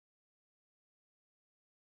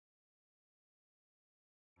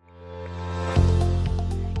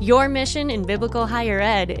Your mission in biblical higher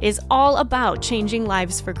ed is all about changing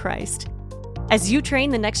lives for Christ. As you train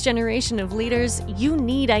the next generation of leaders, you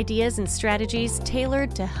need ideas and strategies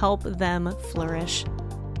tailored to help them flourish.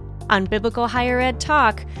 On Biblical Higher Ed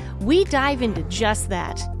Talk, we dive into just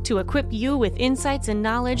that to equip you with insights and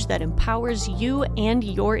knowledge that empowers you and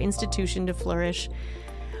your institution to flourish.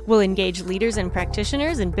 We'll engage leaders and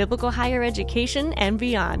practitioners in biblical higher education and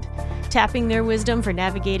beyond, tapping their wisdom for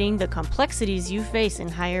navigating the complexities you face in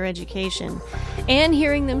higher education, and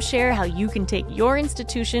hearing them share how you can take your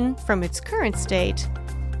institution from its current state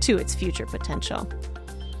to its future potential.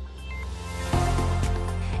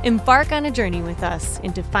 Embark on a journey with us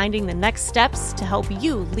into finding the next steps to help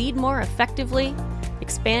you lead more effectively,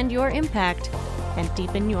 expand your impact, and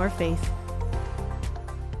deepen your faith.